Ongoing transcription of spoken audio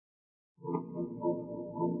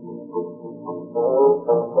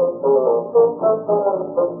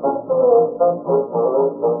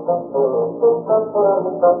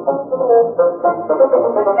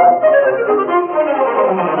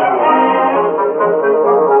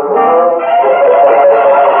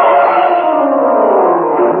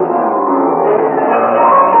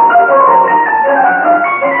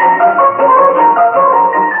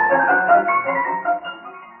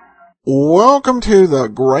Welcome to the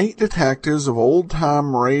Great Detectives of Old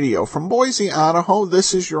Time Radio. From Boise, Idaho,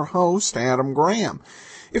 this is your host, Adam Graham.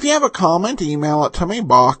 If you have a comment, email it to me,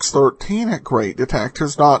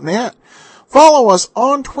 box13@greatdetectives.net. Follow us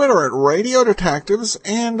on Twitter at Radio Detectives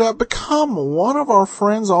and become one of our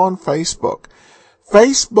friends on Facebook.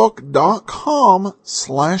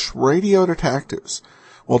 Facebook.com/Radio Detectives.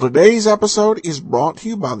 Well, today's episode is brought to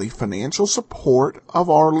you by the financial support of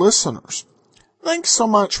our listeners. Thanks so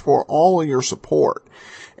much for all of your support.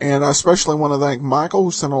 And I especially want to thank Michael, who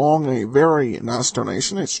sent along a very nice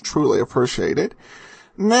donation. It's truly appreciated.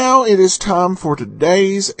 Now it is time for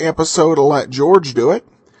today's episode of Let George Do It.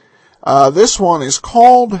 This one is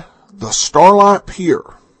called The Starlight Pier.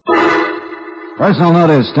 Personal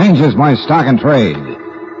notice, danger's my stock and trade.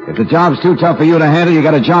 If the job's too tough for you to handle, you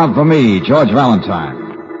got a job for me, George Valentine.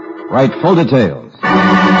 Write full details.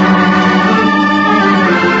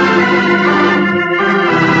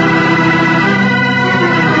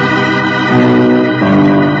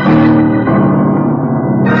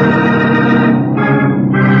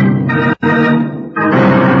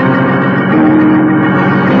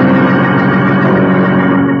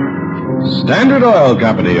 Standard Oil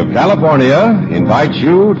Company of California invites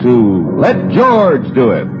you to Let George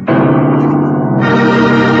Do It.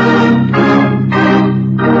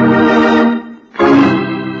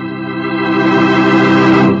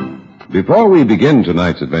 Before we begin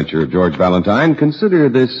tonight's adventure of George Valentine, consider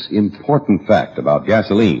this important fact about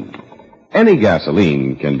gasoline. Any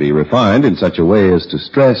gasoline can be refined in such a way as to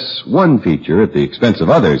stress one feature at the expense of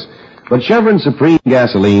others. But Chevron Supreme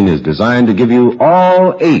gasoline is designed to give you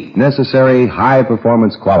all 8 necessary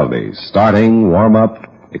high-performance qualities, starting warm-up,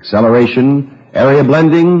 acceleration, area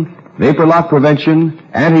blending, vapor lock prevention,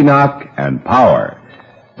 anti-knock, and power.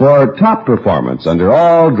 For top performance under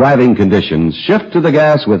all driving conditions, shift to the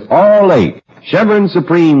gas with all 8 Chevron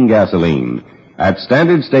Supreme gasoline at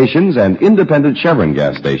standard stations and independent Chevron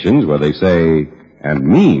gas stations where they say and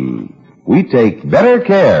mean, we take better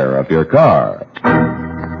care of your car.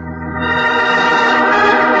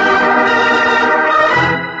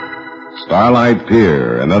 Starlight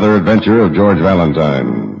Pier, another adventure of George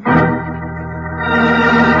Valentine.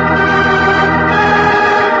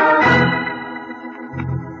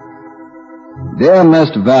 Dear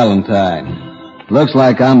Mr. Valentine, looks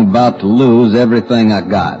like I'm about to lose everything I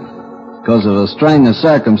got. Because of a string of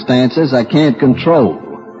circumstances I can't control.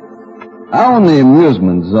 I own the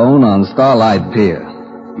amusement zone on Starlight Pier.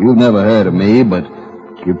 You've never heard of me, but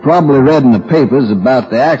you've probably read in the papers about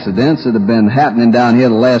the accidents that have been happening down here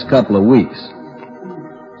the last couple of weeks.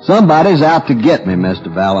 Somebody's out to get me,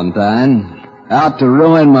 Mr. Valentine. Out to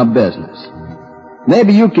ruin my business.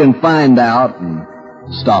 Maybe you can find out and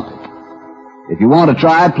stop it. If you want to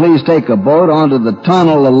try, please take a boat onto the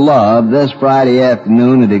Tunnel of Love this Friday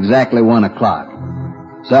afternoon at exactly 1 o'clock.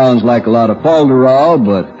 Sounds like a lot of folderol,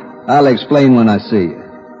 but I'll explain when I see you.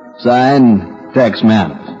 Signed, Tex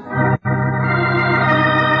Manners.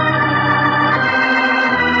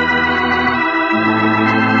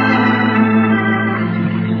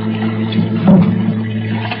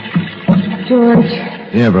 George.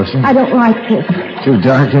 Yeah, Brooksy? I don't like this. Too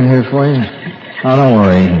dark in here for you? Oh, don't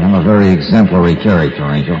worry. I'm a very exemplary character,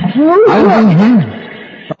 Angel.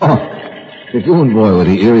 Oh, the goon boy with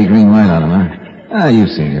the eerie green light on him, huh? Ah, you've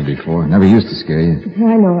seen him before. Never used to scare you.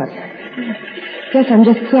 I know it. Guess I'm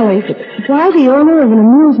just silly, but why the owner of an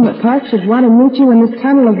amusement park should want to meet you in this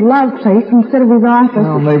Tunnel of Love place instead of his office?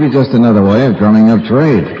 Well, maybe just another way of drumming up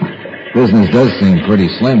trade. Business does seem pretty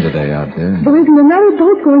slim today out there. There isn't another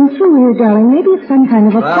boat going through here, darling. Maybe it's some kind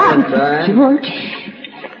of a plot. Valentine. George.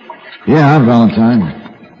 Yeah, I'm Valentine.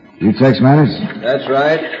 You Tex Manners? That's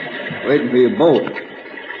right. Waiting for your boat.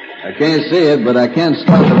 I can't see it, but I can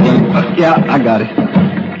stop it. Yeah, I got it.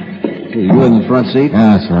 Hey, you in the front seat?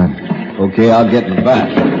 Yeah, that's right. Okay, I'll get in the back.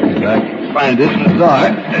 If I can find it in the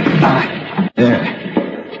dark. There.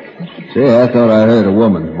 See, I thought I heard a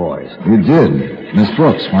woman's voice. You did. Miss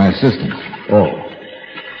Brooks, my assistant. Oh.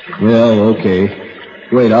 Well, okay.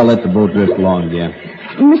 Wait, I'll let the boat drift along again.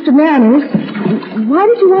 Mr. Manners, why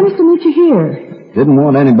did you want us to meet you here? Didn't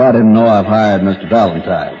want anybody to know I've hired Mr.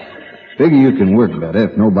 Valentine. Figure you can work better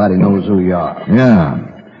if nobody knows who you are. Yeah.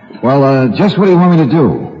 Well, just what do you want me to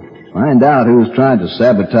do? Find out who's trying to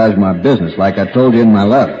sabotage my business like I told you in my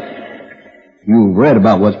letter. You read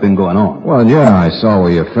about what's been going on. Well, yeah, I saw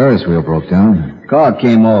where your Ferris wheel broke down. Car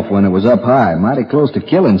came off when it was up high, mighty close to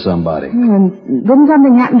killing somebody. And didn't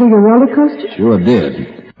something happen to your roller coaster? Sure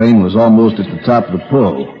did. Train was almost at the top of the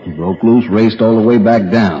pull. Broke loose, raced all the way back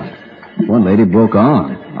down. One lady broke her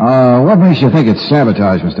arm. What makes you think it's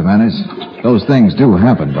sabotage, Mr. Manners? Those things do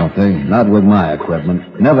happen, don't they? Not with my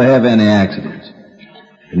equipment. Never have any accidents.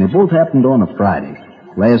 And they both happened on a Friday.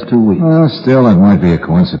 Last 2 weeks. Well, still, it might be a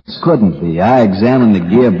coincidence. Couldn't be. I examined the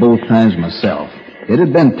gear both times myself. It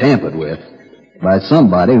had been tampered with by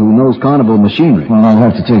somebody who knows carnival machinery. Well, I'll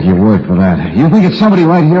have to take your word for that. You think it's somebody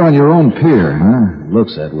right here on your own pier, huh?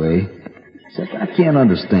 Looks that way. Except I can't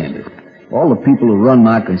understand it. All the people who run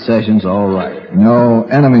my concessions are all right. No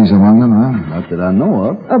enemies among them, huh? Not that I know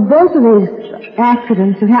of. Both of these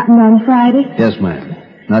accidents have happened on Friday? Yes, ma'am.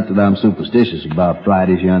 Not that I'm superstitious about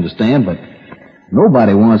Fridays, you understand, but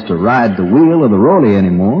nobody wants to ride the wheel or the rolly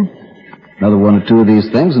anymore. Another one or two of these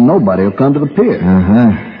things, and nobody will come to the pier.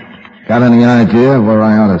 Uh-huh. Got any idea where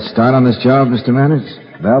I ought to start on this job, Mr. Manners?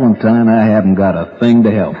 Valentine, I haven't got a thing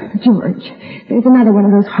to help you. George, there's another one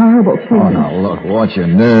of those horrible things. Oh, now, look, watch your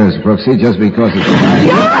nerves, Brooksy, just because it's...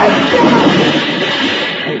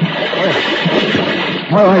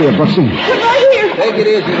 Where are you, Brooksy? Right here. Take it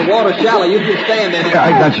easy. The water's shallow. You can stand in it. Yeah,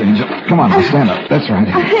 I got you, Angel. Come on, now, stand up. That's right.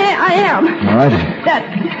 I am. All right.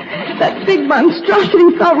 That big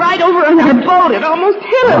monstrosity fell right over on our boat. It almost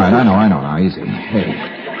hit us. All right, I know now. Easy.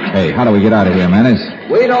 Hey, how do we get out of here, Manners?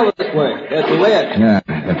 Wait over this way. There's a ledge. Yeah,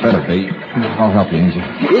 it better be. I'll help you, Angel.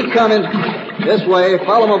 Keep coming. This way.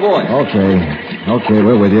 Follow my voice. Okay,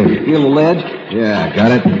 we're with you. Feel the ledge? Yeah,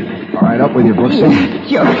 got it. All right, up with you, Brooksy.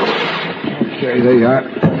 George. Okay, there you are.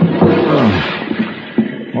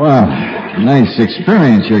 Well, nice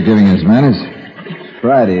experience you're giving us, Manners.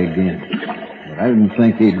 Friday again. But I didn't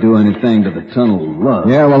think they'd do anything to the tunnel of love.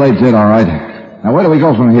 Yeah, well, they did, all right. Now, where do we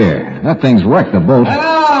go from here? That thing's wrecked the boat.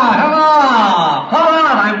 Hello! Hold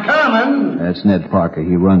on, I'm coming. That's Ned Parker.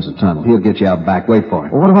 He runs the tunnel. He'll get you out back. Wait for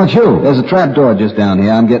him. Well, what about you? There's a trap door just down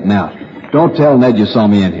here. I'm getting out. Don't tell Ned you saw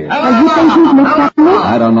me in here. You think he's mixed up in this?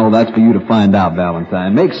 I don't know. That's for you to find out,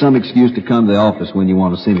 Valentine. Make some excuse to come to the office when you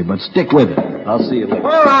want to see me, but stick with it. I'll see you later.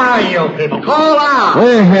 Where are you people? Call out!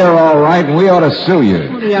 We're here, all right, and we ought to sue you.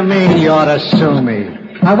 What do you mean you ought to sue me?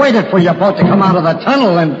 I waited for your boat to come out of the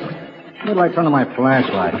tunnel and... Where do I turn on my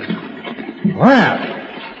flashlight? Well,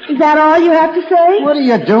 Is that all you have to say? what are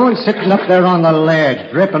you doing sitting up there on the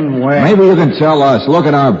ledge, dripping wet? Maybe you can tell us. Look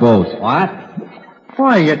at our boat. What?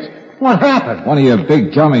 Why, what happened? One of your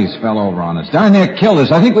big dummies fell over on us. Down there killed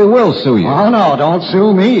us. I think we will sue you. Oh, no, don't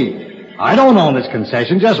sue me. I don't own this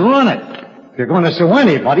concession. Just run it. If you're going to sue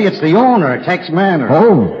anybody, it's the owner, Tex Manor.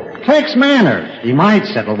 Oh. Tex Manor. He might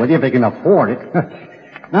settle with you if he can afford it.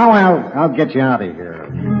 Now I'll get you out of here.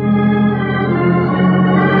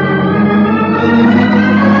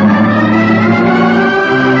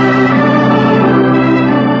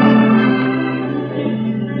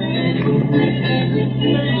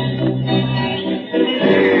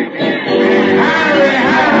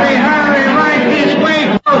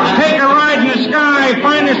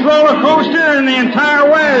 Roller coaster in the entire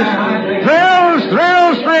West.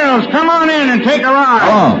 Thrills. Come on in and take a ride.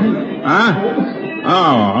 Oh. Huh?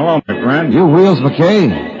 Oh, hello, my friend. You Wheels McKay?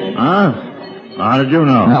 Huh? How did you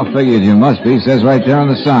know? I figured you must be. Says right there on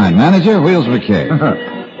the sign. Manager, Wheels McKay.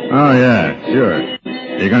 Oh, yeah, sure.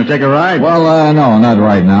 You gonna take a ride? Well, no, not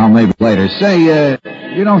right now. Maybe later. Say,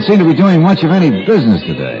 you don't seem to be doing much of any business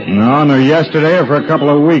today. No, yesterday or for a couple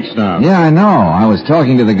of weeks now. Yeah, I know. I was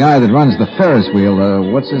talking to the guy that runs the Ferris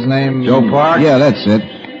wheel. What's his name? Joe Park? Yeah, that's it.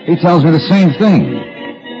 He tells me the same thing.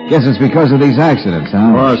 Guess it's because of these accidents, huh?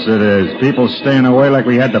 Of course it is. People staying away like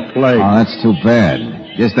we had the plague. Oh, that's too bad.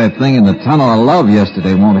 Guess that thing in the tunnel of love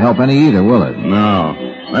yesterday won't help any either, will it? No.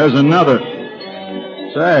 There's another.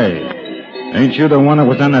 Say, ain't you the one that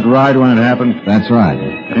was on that ride when it happened? That's right.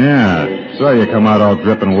 Yeah. Saw you come out all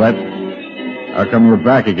dripping wet. How come we're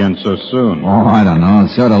back again so soon? Oh, I don't know.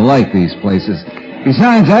 It's sort of like these places.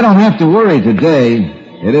 Besides, I don't have to worry today.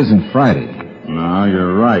 It isn't Friday. No,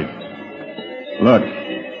 you're right. Look,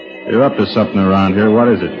 you're up to something around here. What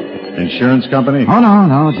is it? Insurance company? Oh,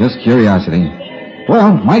 no, just curiosity.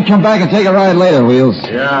 Well, might come back and take a ride later, Wheels.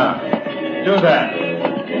 Yeah. Do that.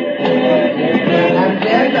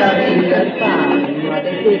 What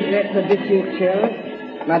the secret of the future?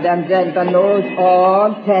 Madame Delta knows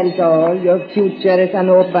all, tells all. Your future is an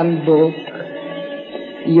open book.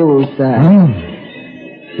 You, sir.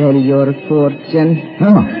 Sell your fortune.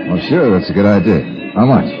 Oh, well, sure, that's a good idea. How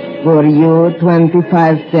much? For you,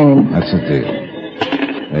 25 cents. That's a deal.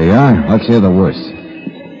 There you are. Let's hear the worst.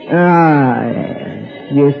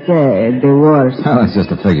 You said the worst. Oh, that's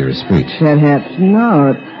just a figure of speech. Perhaps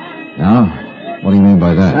not. No? What do you mean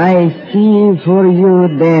by that? I see for you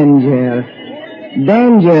danger.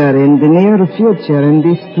 Danger in the near future in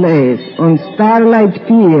this place, on Starlight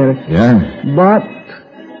Pier. Yeah? But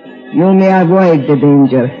you may avoid the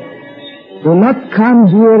danger. Do not come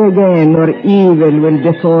here again, or evil will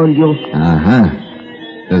befall you. Uh-huh.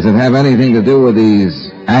 Does it have anything to do with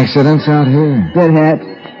these accidents out here? Perhaps.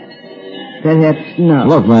 Perhaps not.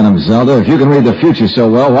 Look, Madam Zelda, if you can read the future so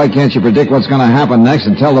well, why can't you predict what's going to happen next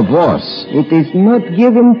and tell the boss? It is not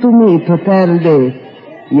given to me to tell this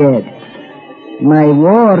yet. My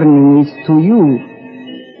warning is to you.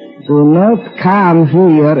 Do not come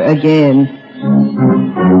here again.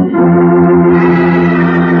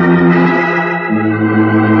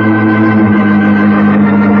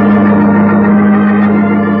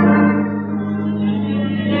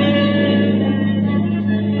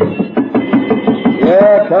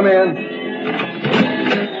 Yeah, come in.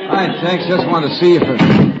 Hi, thanks. Just wanted to see if it...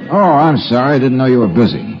 Oh, I'm sorry. I didn't know you were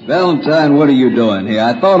busy. Valentine, what are you doing here?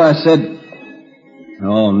 I thought I said...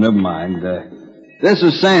 Oh, never mind. This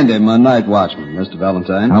is Sandy, my night watchman, Mr.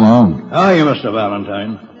 Valentine. Hello. How are you, Mr.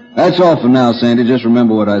 Valentine? That's all for now, Sandy. Just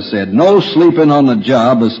remember what I said. No sleeping on the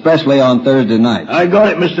job, especially on Thursday night. I got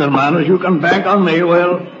it, Mr. Manners. You can bank on me.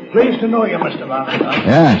 Well, pleased to know you, Mr. Valentine.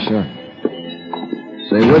 Yeah, sure.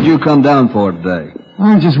 Say, what'd you come down for today?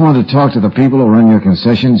 I just wanted to talk to the people who run your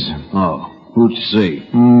concessions. Oh, who'd you see?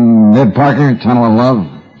 Ned Parker, Tunnel of Love,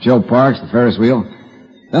 Joe Parks, the Ferris wheel.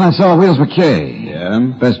 Then I saw Wheels McKay. Yeah?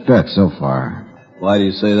 Best bet so far. Why do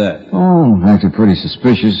you say that? Oh, acted pretty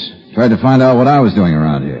suspicious. Tried to find out what I was doing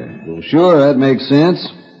around here. Well, sure, that makes sense.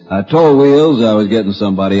 I told Wheels I was getting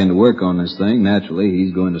somebody in to work on this thing. Naturally,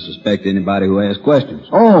 he's going to suspect anybody who asks questions.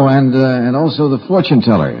 Oh, and also the fortune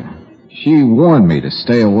teller. She warned me to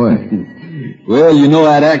stay away. Well, you know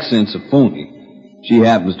that accent's a phony. She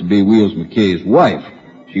happens to be Wheels McKay's wife.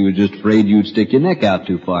 She was just afraid you'd stick your neck out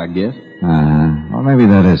too far, I guess. Well, maybe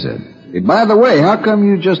that is it. Hey, by the way, how come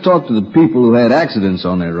you just talked to the people who had accidents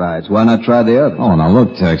on their rides? Why not try the others? Oh, now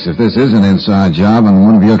look, Tex, if this is an inside job and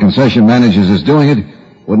one of your concession managers is doing it,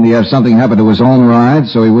 wouldn't he have something happen to his own ride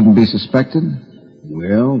so he wouldn't be suspected?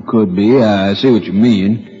 Well, could be. I see what you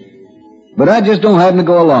mean. But I just don't happen to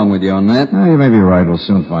go along with you on that. You may be right. We'll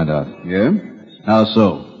soon find out. Yeah? How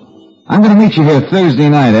so? I'm going to meet you here Thursday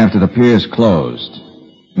night after the pier's closed.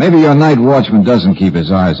 Maybe your night watchman doesn't keep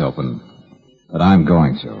his eyes open, but I'm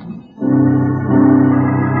going to.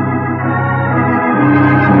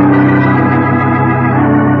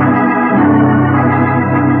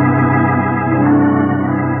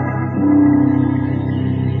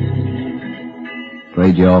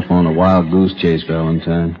 Played you off on a wild goose chase,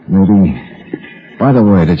 Valentine. Maybe. By the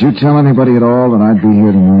way, did you tell anybody at all that I'd be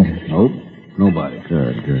here tonight? Nope. Nobody.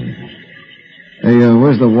 Good. Hey,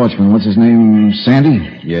 where's the watchman? What's his name? Sandy?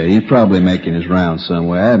 Yeah, he's probably making his rounds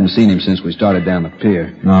somewhere. I haven't seen him since we started down the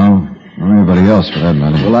pier. No. Or anybody else, for that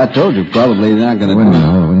matter. Well, I told you, probably they're not going to... Wait a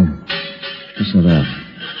minute, will you? Listen to that.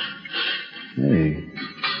 Hey,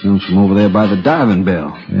 comes from over there by the diving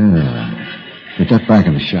bell. Yeah. Get that back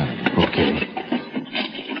in the shot. Okay.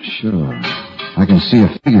 Sure. I can see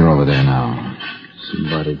a figure over there now.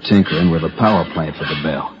 Somebody tinkering with a power plant for the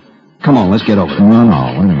bell. Come on, let's get over there.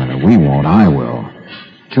 No, wait a minute. We won't. I will.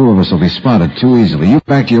 Two of us will be spotted too easily. You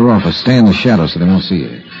back to your office. Stay in the shadows so they won't see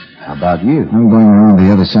you. How about you? I'm going around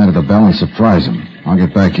the other side of the bell and surprise them. I'll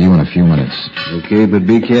get back to you in a few minutes. Okay, but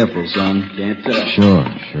be careful, son. Can't tell. Sure.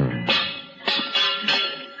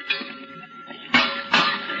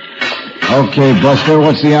 Okay, Buster,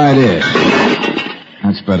 what's the idea?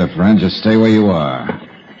 That's better, friend. Just stay where you are.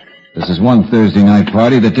 This is one Thursday night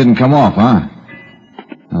party that didn't come off, huh?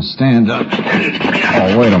 Now stand up.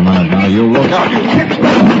 Oh, wait a minute now. You look out.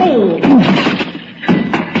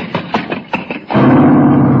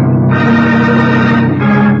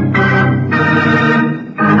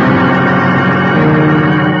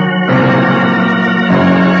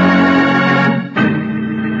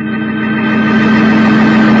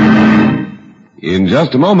 In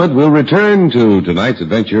just a moment, we'll return to tonight's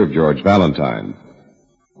adventure of George Valentine.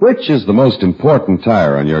 Which is the most important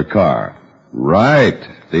tire on your car? Right.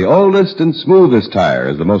 The oldest and smoothest tire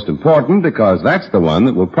is the most important because that's the one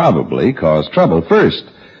that will probably cause trouble first.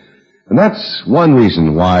 And that's one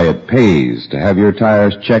reason why it pays to have your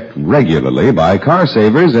tires checked regularly by car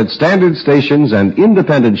savers at standard stations and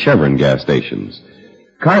independent Chevron gas stations.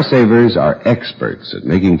 Car savers are experts at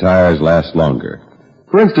making tires last longer.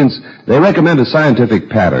 For instance, they recommend a scientific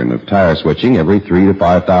pattern of tire switching every 3,000 to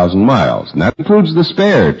 5,000 miles, and that includes the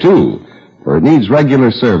spare, too. for it needs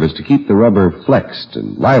regular service to keep the rubber flexed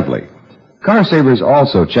and lively. Car Savers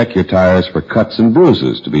also check your tires for cuts and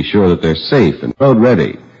bruises to be sure that they're safe and road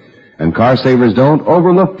ready. And Car Savers don't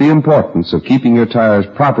overlook the importance of keeping your tires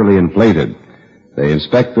properly inflated. They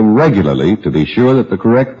inspect them regularly to be sure that the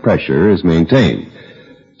correct pressure is maintained.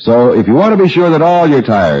 So if you want to be sure that all your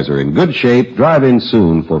tires are in good shape, drive in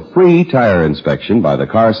soon for free tire inspection by the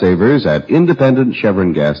Car Savers at independent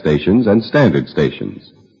Chevron gas stations and standard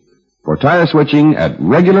stations. For tire switching at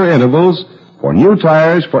regular intervals, for new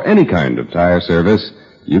tires, for any kind of tire service,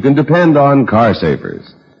 you can depend on Car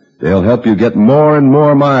Savers. They'll help you get more and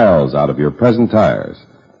more miles out of your present tires.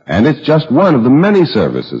 And it's just one of the many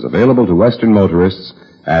services available to Western motorists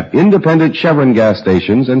at independent Chevron gas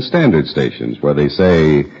stations and standard stations where they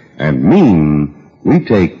say and mean we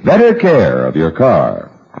take better care of your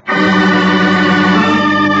car.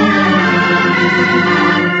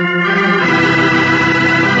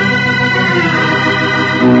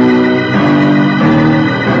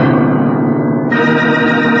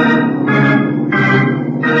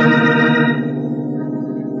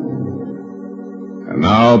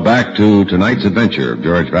 Now back to tonight's adventure of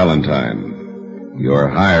George Valentine. You're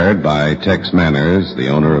hired by Tex Manners, the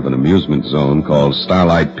owner of an amusement zone called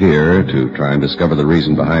Starlight Pier, to try and discover the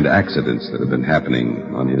reason behind accidents that have been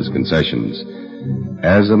happening on his concessions.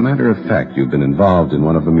 As a matter of fact, you've been involved in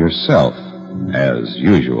one of them yourself, as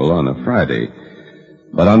usual on a Friday.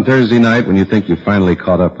 But on Thursday night, when you think you've finally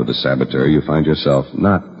caught up with the saboteur, you find yourself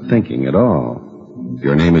not thinking at all. If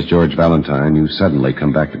your name is George Valentine, you suddenly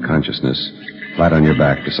come back to consciousness, flat on your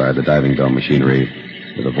back beside the diving bell machinery,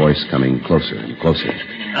 with a voice coming closer and closer.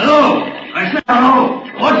 Hello! I said hello!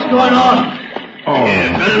 What's going on? Oh.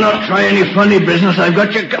 You better not try any funny business. I've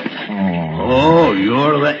got you... Oh,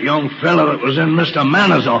 you're that young fella that was in Mr.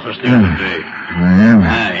 Manners' office the other day. I am.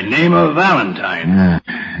 Aye, name of Valentine. Yeah,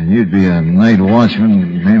 and you'd be a night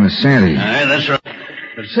watchman named Sandy. Aye, that's right.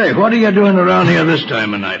 But say, what are you doing around here this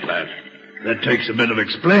time of night, lad? That takes a bit of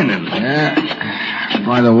explaining. Yeah.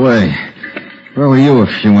 By the way, where were you a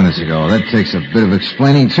few minutes ago? That takes a bit of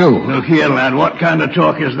explaining, too. Look here, lad, what kind of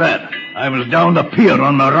talk is that? I was down the pier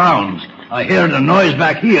on my rounds. I heard a noise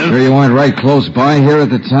back here. Sure you weren't right close by here at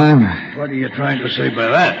the time? What are you trying to say by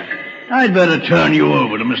that? I'd better turn you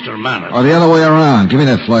over to Mr. Manners. Or the other way around. Give me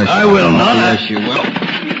that flashlight. I will not. Yes, you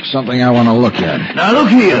will. Something I want to look at. Now, look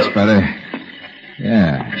here. That's better.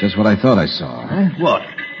 Yeah, just what I thought I saw. Huh? What?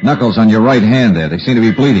 Knuckles on your right hand there. They seem to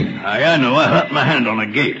be bleeding. Aye, I know. I hurt my hand on a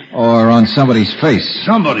gate. Or on somebody's face.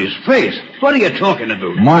 Somebody's face? What are you talking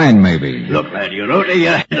about? Mine, maybe. Look, lad, you're out of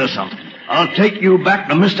your head or something. I'll take you back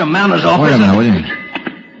to Mr. Manners' office. Wait a minute, will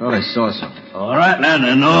you? Thought I saw something. All right, lad.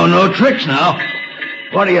 No tricks now.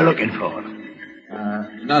 What are you looking for?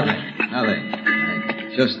 Nothing.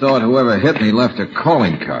 I just thought whoever hit me left a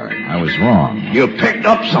calling card. I was wrong. You picked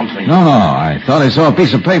up something. No. I thought I saw a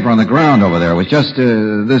piece of paper on the ground over there with just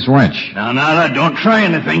this wrench. Now, lad, don't try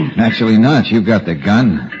anything. Actually not. You've got the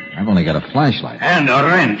gun. I've only got a flashlight. And a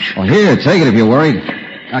wrench. Well, here, take it if you're worried.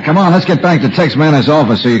 Now, come on, let's get back to Tex Manners'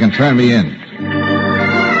 office so you can turn me in.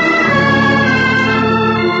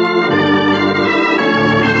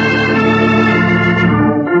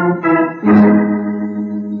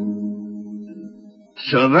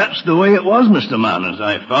 So that's the way it was, Mr. Manners.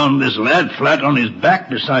 I found this lad flat on his back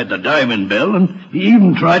beside the diving bell, and he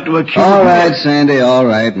even tried to accuse me. All right, Sandy, all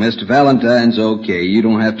right. Mr. Valentine's okay. You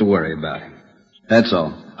don't have to worry about him. That's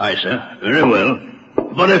all. Aye, sir. Very well.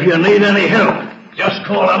 But if you need any help, just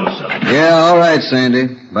call out, sir. Yeah, all right,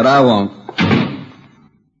 Sandy. But I won't.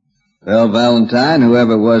 Well, Valentine,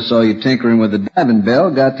 whoever it was saw you tinkering with the diving bell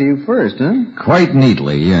got to you first, huh? Quite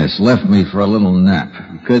neatly, yes. Left me for a little nap.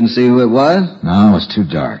 You couldn't see who it was? No, it was too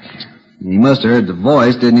dark. He must have heard the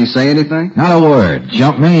voice. Didn't he say anything? Not a word.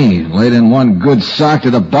 Jumped me, laid in one good sock to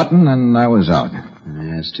the button, and I was out.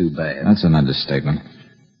 That's too bad. That's an understatement.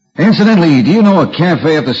 Incidentally, do you know a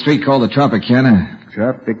cafe up the street called the Tropicana?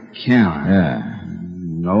 Tropicana? Yeah.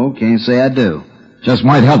 No, can't say I do. Just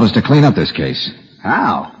might help us to clean up this case.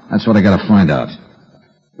 How? That's what I gotta find out.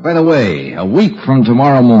 By the way, a week from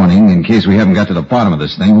tomorrow morning, in case we haven't got to the bottom of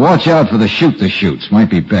this thing, watch out for the shoot-the-shoots. Might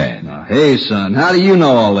be bad. Now, hey, son, how do you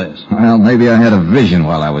know all this? Well, maybe I had a vision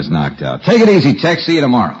while I was knocked out. Take it easy, Tex. See you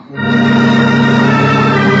tomorrow.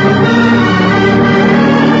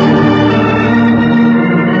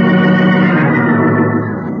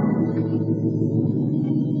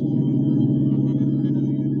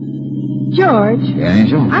 George. Yeah,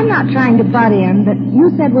 Angel? I'm not trying to butt in, but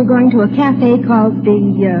you said we're going to a cafe called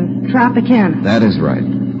the Tropicana. That is right.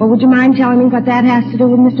 Well, would you mind telling me what that has to do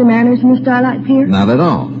with Mr. Manners and the Starlight Pier? Not at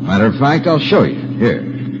all. Matter of fact, I'll show you. Here.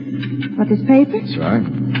 What, this paper? That's right.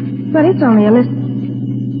 But it's only a list...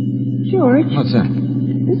 George, What's that?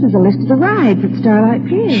 this is a list of the rides at Starlight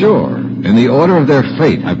Pier. Sure. In the order of their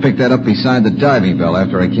fate. I picked that up beside the diving bell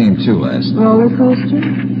after I came to last night. Roller coaster,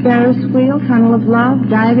 Ferris wheel, tunnel of love,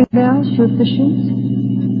 diving bell, shoot the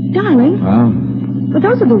chutes. Darling, but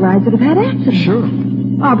those are the rides that have had accidents. Sure.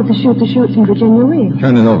 Oh, but the shoot the chutes in Virginia Wheel.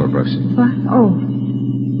 Turn it over, Brooksy. What? Oh.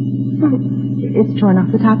 Well, it's torn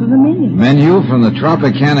off the top of a menu. Menu from the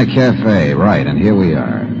Tropicana Cafe. Right, and here we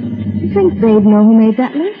are. You think they'd know who made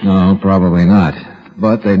that list? No, probably not.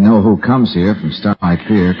 But they know who comes here from Starlight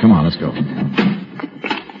Pier. Come on, let's go.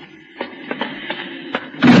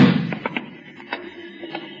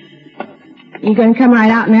 You going to come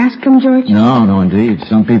right out and ask them, George? No, indeed.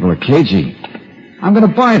 Some people are cagey. I'm going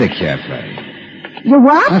to buy the cafe. You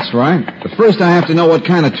what? That's right. But first I have to know what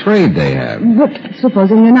kind of trade they have. But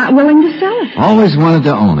supposing they're not willing to sell it. Always wanted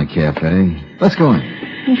to own a cafe. Let's go in.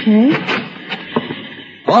 Okay.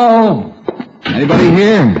 Hello? Anybody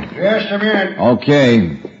here? Yes, I'm in.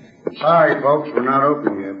 Okay. Sorry, folks, we're not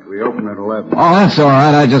open yet. We open at 11. Oh, that's all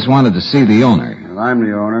right. I just wanted to see the owner. And I'm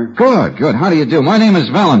the owner. Good. How do you do? My name is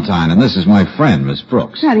Valentine, and this is my friend, Miss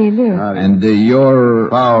Brooks. How do you do? And you're...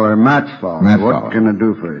 Fowler, Matt Fowler. Matt What Fowler. can I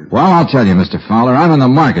do for you? Well, I'll tell you, Mr. Fowler, I'm in the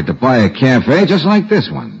market to buy a cafe just like this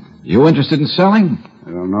one. You interested in selling?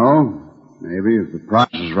 I don't know. Maybe if the price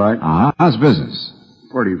is right. How's business?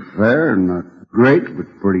 Pretty fair. Not great, but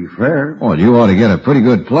pretty fair. Well, you ought to get a pretty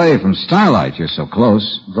good play from Starlight. You're so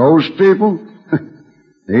close. Those people?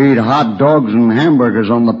 They eat hot dogs and hamburgers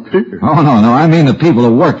on the pier. Oh, no. I mean the people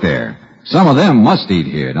who work there. Some of them must eat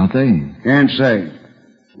here, don't they? Can't say.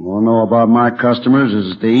 All I know about my customers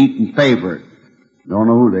is that they eat and pay for it. Don't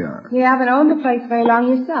know who they are. You haven't owned the place very long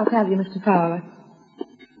yourself, have you, Mr. Fowler?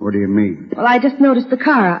 What do you mean? Well, I just noticed the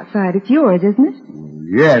car outside. It's yours, isn't it?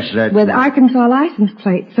 Yes, that's... With Arkansas license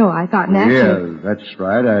plate, so I thought naturally... Yeah, that's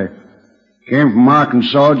right. I came from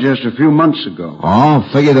Arkansas just a few months ago. Oh,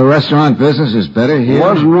 figure the restaurant business is better here? I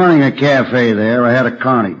wasn't running a cafe there. I had a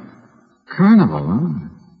carny. Carnival, huh?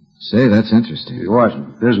 Say, that's interesting. It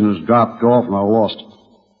wasn't. Business dropped off and I lost it.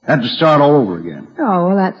 Had to start all over again. Oh,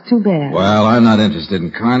 well, that's too bad. Well, I'm not interested in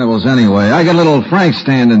carnivals anyway. I got a little Frank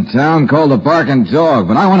stand in town called the Barking Dog,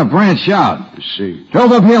 but I want to branch out. You see.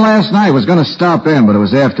 Drove up here last night, was going to stop in, but it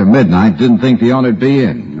was after midnight. Didn't think the owner'd be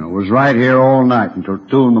in. I was right here all night until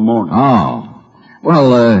 2 in the morning. Oh.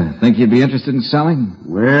 Well, think you'd be interested in selling?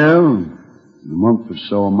 Well, in a month or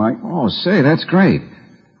so I might. Oh, say, that's great.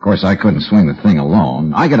 Of course, I couldn't swing the thing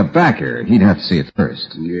alone. I got a backer. He'd have to see it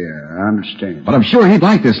first. Yeah, I understand. But I'm sure he'd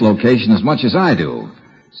like this location as much as I do.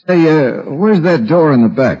 Say, where's that door in the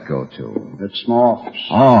back go to? That's my office.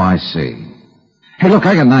 Oh, I see. Hey, look,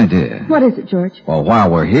 I got an idea. What is it, George? Well, while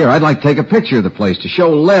we're here, I'd like to take a picture of the place to show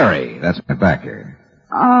Larry. That's my backer.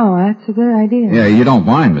 Oh, that's a good idea. Yeah, you don't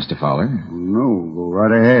mind, Mr. Fowler? No, go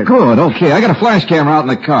right ahead. Good, okay. I got a flash camera out in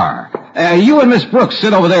the car. You and Miss Brooks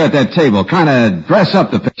sit over there at that table. Kind of dress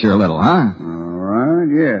up the picture a little, huh? All right,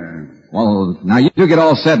 yeah. Well, now you two get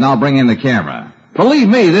all set and I'll bring in the camera. Believe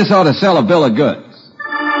me, this ought to sell a bill of goods.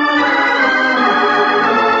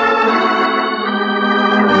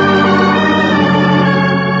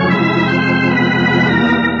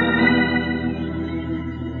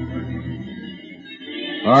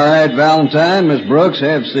 All right, Valentine, Miss Brooks,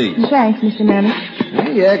 have seats. Thanks, Mr. Manners.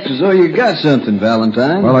 Hey, you act as though you got something,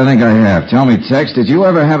 Valentine. Well, I think I have. Tell me, Tex, did you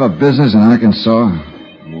ever have a business in Arkansas?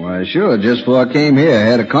 Why, sure. Just before I came here, I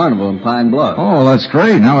had a carnival in Pine Bluff. Oh, that's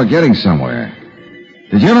great. Now we're getting somewhere.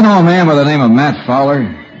 Did you ever know a man by the name of Matt Fowler?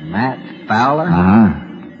 Matt Fowler? Uh-huh.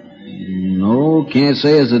 No, can't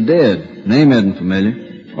say as I did. Name isn't familiar.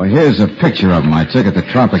 Well, here's a picture of him I took at the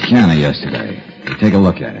Tropicana yesterday. You take a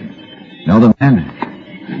look at it. Know the man?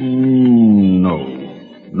 No.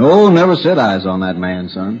 No, never set eyes on that man,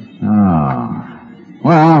 son. Oh.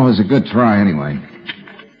 Well, it was a good try anyway.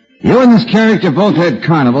 You and this character both had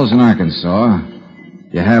carnivals in Arkansas.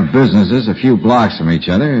 You have businesses a few blocks from each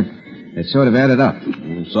other. It sort of added up.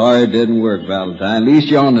 I'm sorry it didn't work, Valentine. At least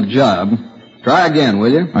you're on the job. Try again,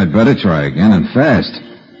 will you? I'd better try again, and fast.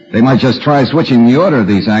 They might just try switching the order of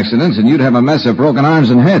these accidents, and you'd have a mess of broken arms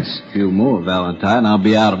and heads. A few more, Valentine. I'll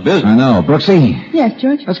be out of business. I know. Brooksy? Yes,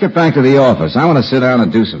 George? Let's get back to the office. I want to sit down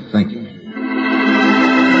and do some thinking.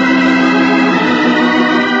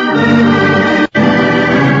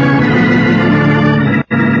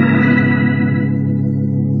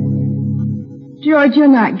 George, you're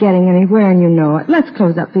not getting anywhere, and you know it. Let's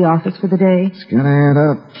close up the office for the day. It's gonna add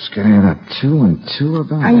up. It's gonna add up. 2 and 2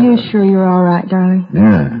 about. Are you sure you're all right, darling?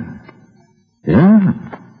 Yeah,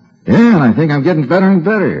 and I think I'm getting better and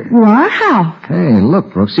better. You are? How? Hey,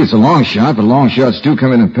 look, Brooksy, it's a long shot, but long shots do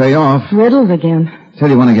come in and pay off. Riddles again. Tell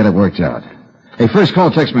you when I get it worked out. Hey, first call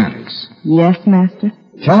Tex Manners. Yes, master.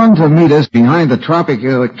 Tell him to meet us behind the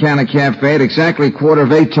Tropicana Cafe at exactly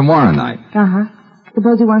 7:45 tomorrow night. Uh-huh.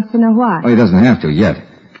 Suppose he wants to know why. Oh, he doesn't have to yet.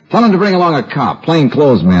 Tell him to bring along a cop, plain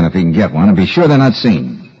clothes man if he can get one, and be sure they're not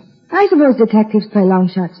seen. I suppose detectives play long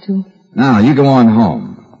shots, too. Now, you go on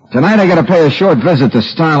home. Tonight I gotta pay a short visit to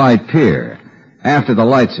Starlight Pier, after the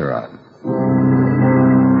lights are out.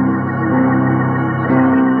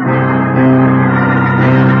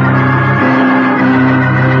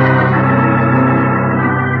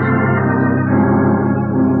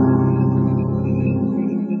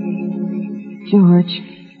 George,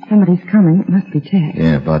 somebody's coming. It must be Tex.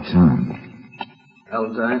 Yeah, about time.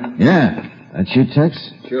 Valentine? Yeah. That's you,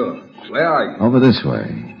 Tex? Sure. Where are you? Over this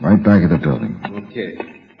way. Right back of the building. Okay.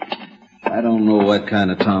 I don't know what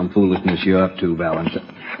kind of tomfoolishness you're up to,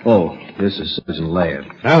 Valentine. Oh, this is Sergeant Laird.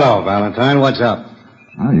 Hello, Valentine. What's up?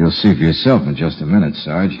 Well, you'll see for yourself in just a minute,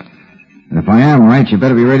 Sarge. And if I am right, you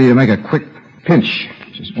better be ready to make a quick pinch.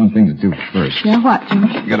 Just one thing to do first. Yeah, what,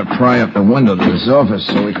 George? You gotta pry up the window to his office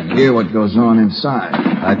so we can hear what goes on inside.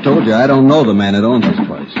 I told you I don't know the man that owns this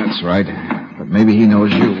place. That's right. But maybe he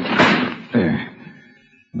knows you. There.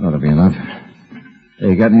 That'll be enough. Hey,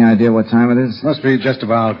 you got any idea what time it is? Must be just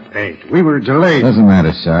about 8. We were delayed. Doesn't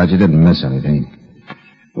matter, Sarge. You didn't miss anything.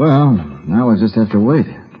 Well, now we'll just have to wait.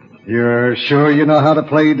 You're sure you know how to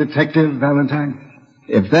play detective, Valentine?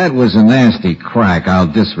 If that was a nasty crack, I'll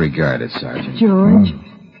disregard it, Sergeant. George,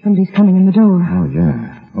 somebody's coming in the door. Oh,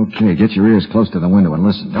 yeah. Okay, get your ears close to the window and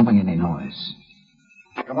listen. Don't make any noise.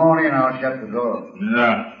 Come on in, I'll shut the door.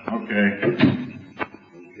 Yeah, okay.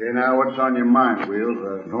 Okay, now what's on your mind,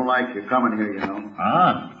 Wheels? Don't like you coming here, you know.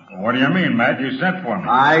 Ah, what do you mean, Matt? You sent for me.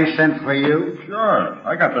 I sent for you? Sure.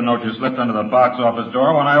 I got the note you slipped under the box office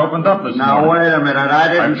door when I opened up this Now, morning. wait a minute.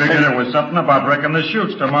 I didn't figured it was something about breaking the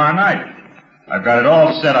chutes tomorrow night. I've got it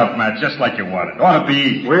all set up, Matt, just like you wanted. Ought to be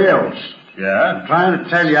easy. Wheels. Yeah? I'm trying to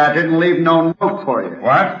tell you I didn't leave no note for you.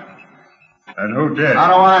 What? And who did? How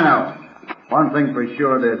do I know? One thing for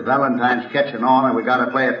sure, there's Valentine's catching on, and we got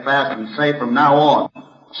to play it fast and safe from now on.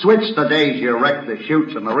 Switch the days you wreck the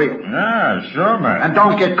chutes and the reel. Yeah, sure, Matt. And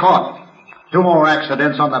don't get caught. 2 more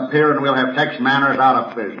accidents on the pier, and we'll have Tex Manners out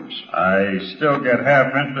of business. I still get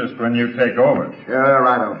half interest when you take over. Sure,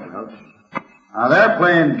 right over. Now, they're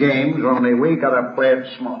playing games, only we got to play it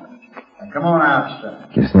smart. Now, come on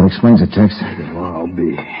outside. Guess that explains it, Tex. Well, I'll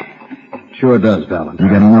be. Sure does, Valentine.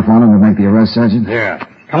 You got enough on him to make the arrest, Sergeant? Yeah.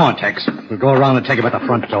 Come on, Tex. We'll go around and take him at the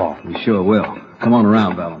front door. We sure will. Come on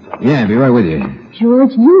around, Valentine. Yeah, be right with you.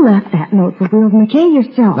 George, you left that note for Wheels McKay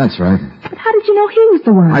yourself. That's right. But how did you know he was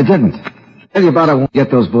the one? I didn't. Tell you about it when we get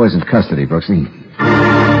those boys in custody, Brooksy.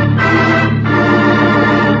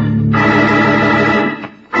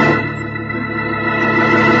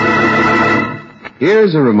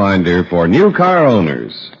 Here's a reminder for new car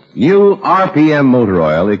owners. New RPM motor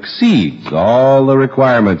oil exceeds all the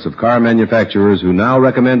requirements of car manufacturers who now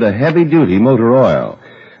recommend a heavy-duty motor oil.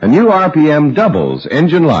 A new RPM doubles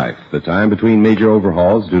engine life, the time between major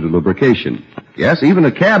overhauls due to lubrication. Yes, even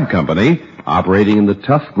a cab company, operating in the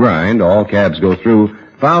tough grind all cabs go through,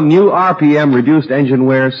 found new RPM reduced engine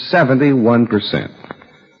wear 71%.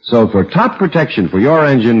 So for top protection for your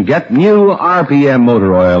engine, get new RPM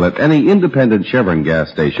motor oil at any independent Chevron gas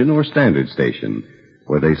station or standard station,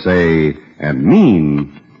 where they say and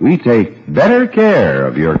mean we take better care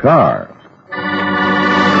of your car.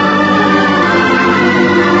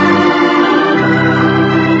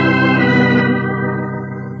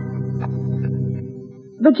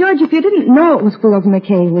 But, George, if you didn't know it was Wheels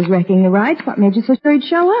McKay who was wrecking the rides, what made you so sure he'd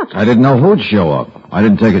show up? I didn't know who'd show up. I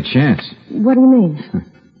didn't take a chance. What do you mean?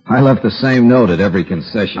 I left the same note at every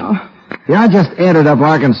concession. Oh. Yeah, I just added up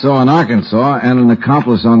Arkansas and an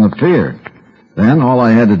accomplice on the pier. Then all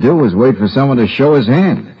I had to do was wait for someone to show his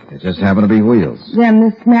hand. It just happened to be Wheels. Then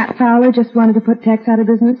this Matt Fowler just wanted to put Tex out of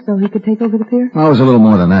business so he could take over the pier? Well, it was a little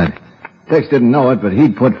more than that. Tex didn't know it, but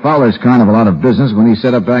he'd put Fowler's carnival out of business when he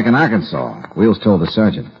set up back in Arkansas. Wheels told the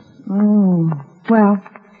sergeant. Oh, well.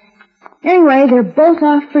 Anyway, they're both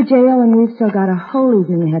off for jail, and we've still got a whole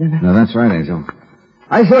evening ahead of us. No, that's right, Angel.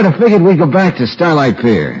 I sort of figured we'd go back to Starlight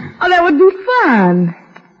Pier. Oh, that would be fun.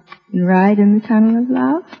 Ride in the tunnel of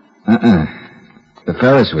love? The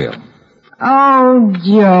Ferris wheel. Oh,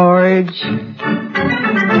 George.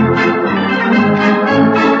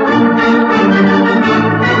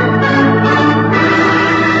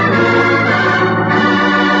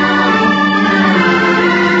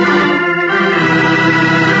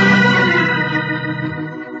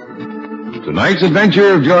 Tonight's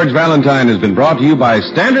adventure of George Valentine has been brought to you by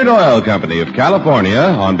Standard Oil Company of California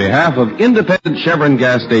on behalf of independent Chevron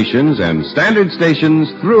gas stations and Standard stations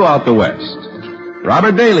throughout the West.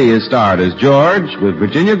 Robert Bailey is starred as George, with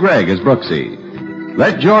Virginia Gregg as Brooksy.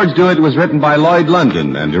 Let George Do It was written by Lloyd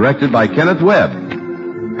London and directed by Kenneth Webb.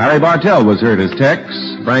 Harry Bartell was heard as Tex,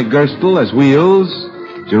 Frank Gerstle as Wheels,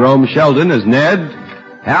 Jerome Sheldon as Ned,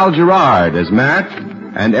 Hal Gerard as Matt,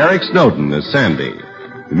 and Eric Snowden as Sandy.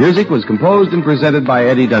 The music was composed and presented by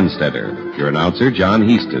Eddie Dunstetter. Your announcer, John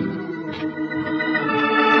Heaston.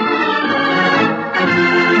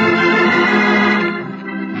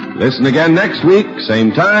 Listen again next week,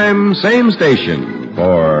 same time, same station,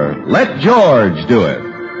 for Let George Do It.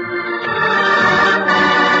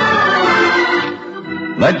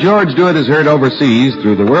 Let George Do It is heard overseas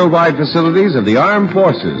through the worldwide facilities of the Armed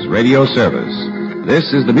Forces Radio Service. This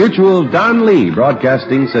is the Mutual Don Lee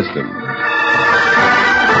Broadcasting System.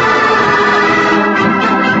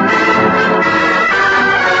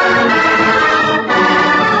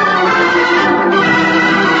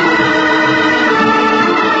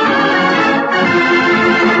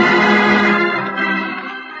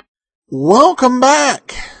 Welcome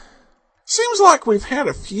back. Seems like we've had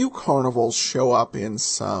a few carnivals show up in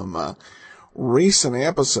some recent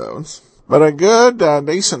episodes, but a good,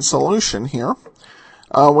 decent solution here.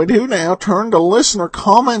 We do now turn to listener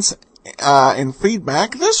comments and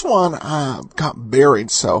feedback. This one got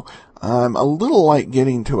buried, so I'm a little late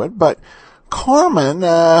getting to it, but Cameron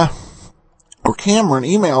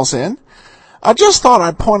emails in. I just thought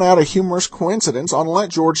I'd point out a humorous coincidence on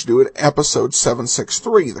Let George Do It, episode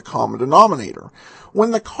 763, The Common Denominator.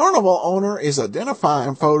 When the carnival owner is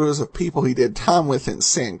identifying photos of people he did time with in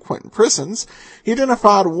San Quentin prisons, he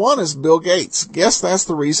identified one as Bill Gates. Guess that's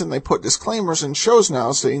the reason they put disclaimers in shows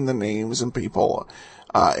now saying the names and people,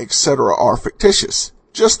 etc. are fictitious.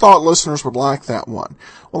 Just thought listeners would like that one.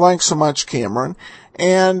 Well, thanks so much, Cameron.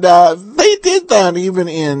 And they did that even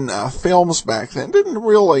in films back then. Didn't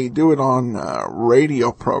really do it on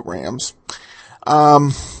radio programs.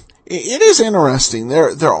 It is interesting.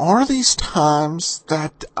 There are these times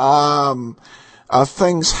that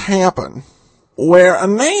things happen where a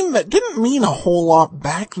name that didn't mean a whole lot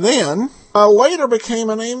back then later became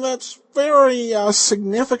a name that's very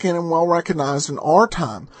significant and well recognized in our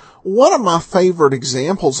time. One of my favorite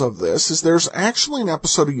examples of this is there's actually an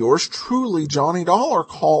episode of yours truly, Johnny Dollar,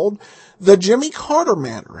 called The Jimmy Carter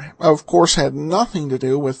Matter. Of course, had nothing to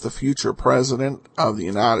do with the future president of the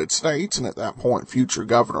United States and at that point future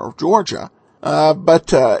governor of Georgia.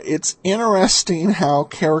 But it's interesting how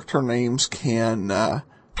character names can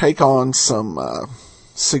take on some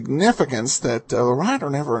significance that the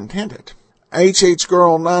writer never intended.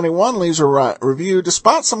 HHGirl91 leaves a review.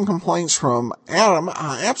 Despite some complaints from Adam,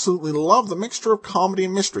 I absolutely love the mixture of comedy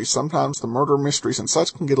and mystery. Sometimes the murder mysteries and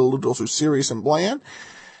such can get a little too serious and bland,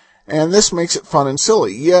 and this makes it fun and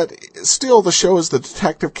silly. Yet, still, the show is the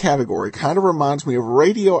detective category. Kind of reminds me of a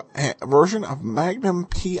radio version of Magnum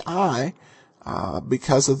P.I.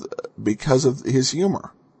 because of his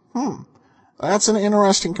humor. That's an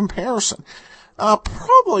interesting comparison.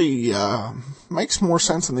 Probably makes more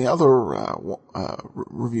sense than the other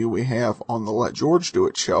review we have on the Let George Do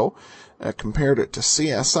It show. Compared it to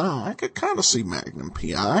CSI, I could kind of see Magnum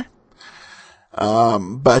P.I.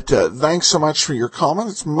 But thanks so much for your comment.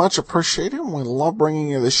 It's much appreciated. We love bringing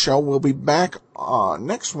you this show. We'll be back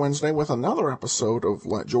next Wednesday with another episode of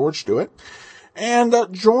Let George Do It. And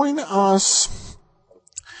join us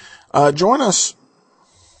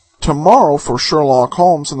tomorrow for Sherlock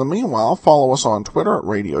Holmes. In the meanwhile, follow us on Twitter at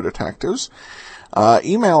Radio Detectives.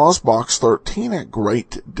 Email us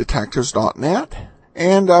box13@greatdetectives.net.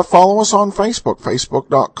 And follow us on Facebook,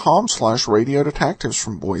 facebook.com/Radio Detectives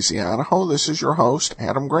from Boise, Idaho. This is your host,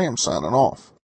 Adam Graham, signing off.